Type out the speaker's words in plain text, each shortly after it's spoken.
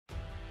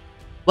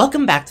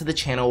Welcome back to the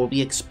channel where we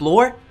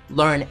explore,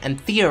 learn,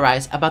 and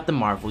theorize about the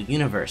Marvel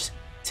Universe.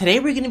 Today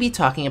we're going to be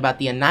talking about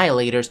the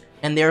Annihilators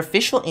and their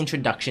official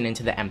introduction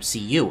into the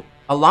MCU,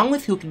 along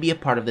with who could be a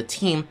part of the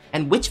team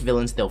and which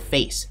villains they'll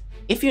face.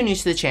 If you're new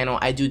to the channel,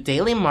 I do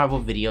daily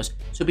Marvel videos,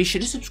 so be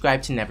sure to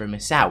subscribe to never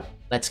miss out.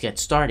 Let's get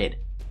started.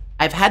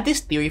 I've had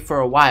this theory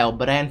for a while,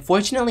 but I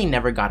unfortunately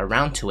never got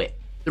around to it.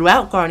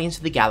 Throughout Guardians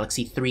of the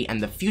Galaxy 3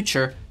 and the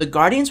future, the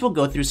Guardians will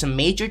go through some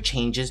major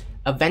changes,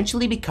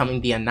 eventually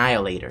becoming the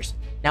Annihilators.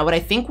 Now what I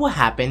think will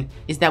happen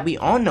is that we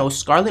all know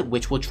Scarlet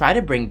Witch will try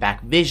to bring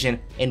back Vision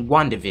in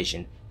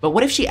WandaVision, but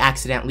what if she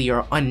accidentally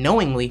or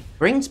unknowingly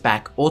brings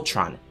back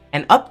Ultron,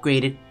 an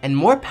upgraded and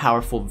more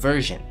powerful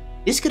version?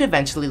 This could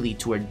eventually lead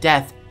to her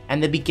death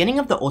and the beginning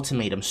of the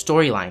Ultimatum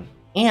storyline,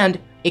 and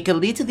it could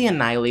lead to the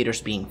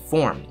Annihilators being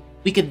formed.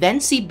 We could then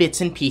see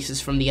bits and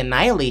pieces from the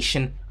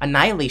Annihilation,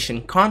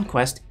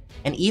 Conquest,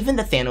 and even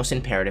the Thanos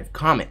Imperative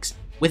comics,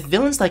 with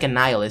villains like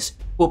Annihilus,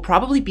 who will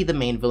probably be the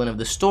main villain of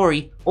the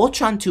story,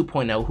 Ultron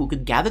 2.0 who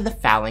could gather the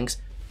Phalanx,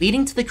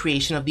 leading to the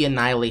creation of the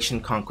Annihilation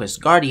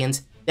Conquest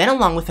Guardians. Then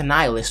along with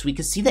Annihilus, we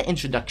could see the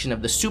introduction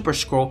of the Super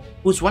Skrull,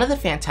 who's one of the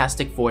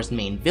Fantastic Four's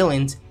main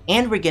villains,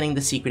 and we're getting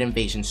the Secret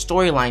Invasion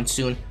storyline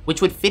soon,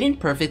 which would fit in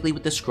perfectly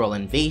with the Skrull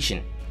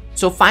invasion.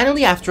 So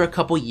finally, after a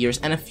couple years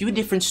and a few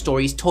different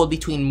stories told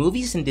between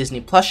movies and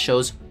Disney Plus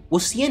shows, we'll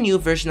see a new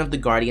version of the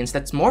Guardians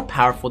that's more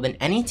powerful than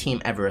any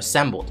team ever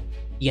assembled,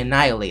 the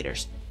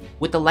Annihilators,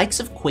 with the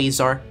likes of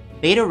Quasar,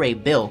 Beta Ray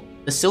Bill,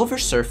 the Silver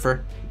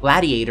Surfer,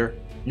 Gladiator,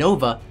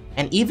 Nova,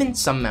 and even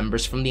some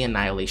members from the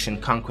Annihilation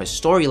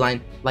Conquest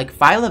storyline like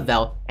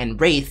phyla-vell and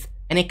Wraith,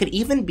 and it could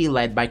even be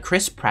led by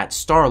Chris Pratt's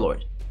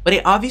Star-Lord, but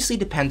it obviously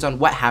depends on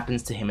what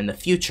happens to him in the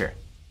future.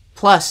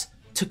 Plus,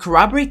 to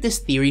corroborate this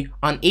theory,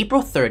 on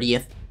April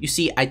 30th, you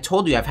see, I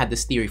told you I've had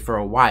this theory for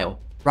a while,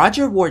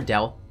 Roger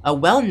Wardell, a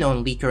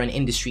well-known leaker and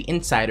industry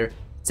insider,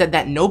 said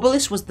that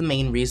Nobilis was the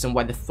main reason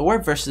why the Thor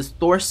vs.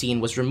 Thor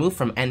scene was removed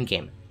from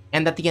Endgame,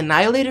 and that the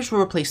Annihilators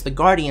will replace the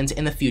Guardians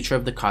in the future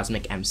of the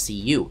cosmic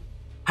MCU.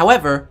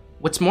 However,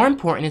 what's more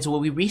important is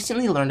what we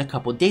recently learned a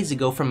couple days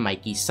ago from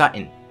Mikey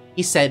Sutton.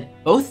 He said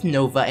both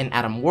Nova and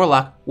Adam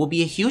Warlock will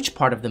be a huge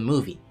part of the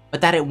movie,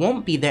 but that it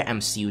won't be their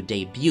MCU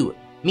debut,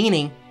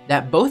 meaning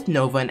that both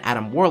Nova and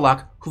Adam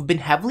Warlock, who've been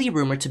heavily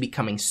rumored to be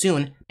coming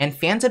soon, and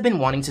fans have been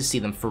wanting to see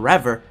them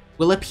forever,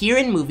 will appear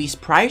in movies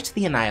prior to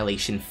the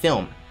Annihilation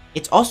film.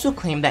 It's also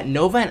claimed that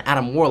Nova and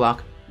Adam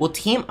Warlock will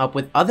team up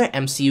with other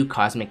MCU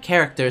cosmic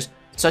characters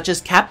such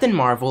as Captain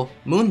Marvel,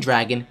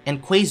 Moondragon,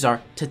 and Quasar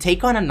to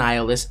take on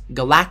Annihilus,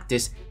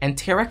 Galactus, and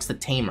Terrax the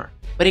Tamer.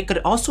 But it could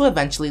also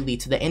eventually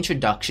lead to the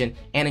introduction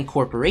and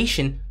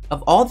incorporation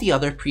of all the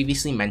other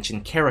previously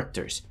mentioned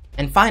characters.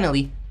 And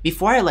finally,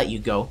 before I let you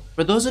go,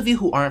 for those of you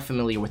who aren't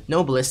familiar with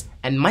Nobilis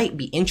and might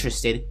be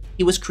interested,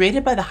 he was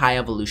created by the High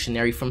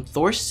Evolutionary from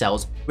Thor's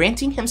cells,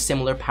 granting him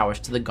similar powers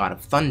to the God of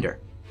Thunder.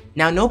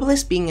 Now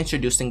Nobilis being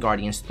introduced in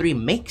Guardians 3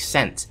 makes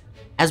sense,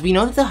 as we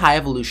know that the High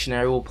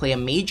Evolutionary will play a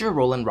major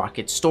role in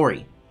Rocket's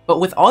story,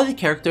 but with all the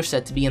characters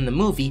said to be in the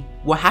movie,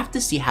 we'll have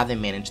to see how they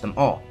manage them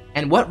all,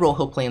 and what role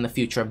he'll play in the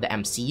future of the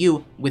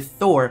MCU with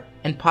Thor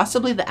and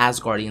possibly the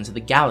Asgardians of the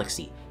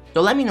Galaxy.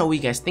 So let me know what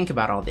you guys think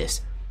about all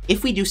this.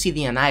 If we do see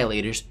the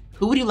Annihilators,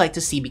 who would you like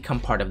to see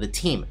become part of the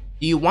team?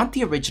 Do you want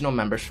the original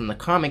members from the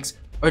comics,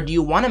 or do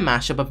you want a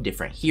mashup of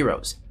different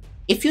heroes?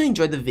 If you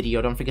enjoyed the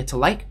video, don't forget to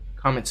like,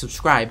 comment,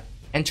 subscribe,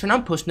 and turn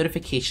on post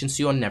notifications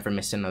so you'll never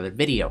miss another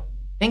video.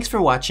 Thanks for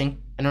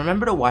watching, and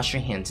remember to wash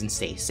your hands and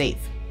stay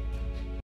safe.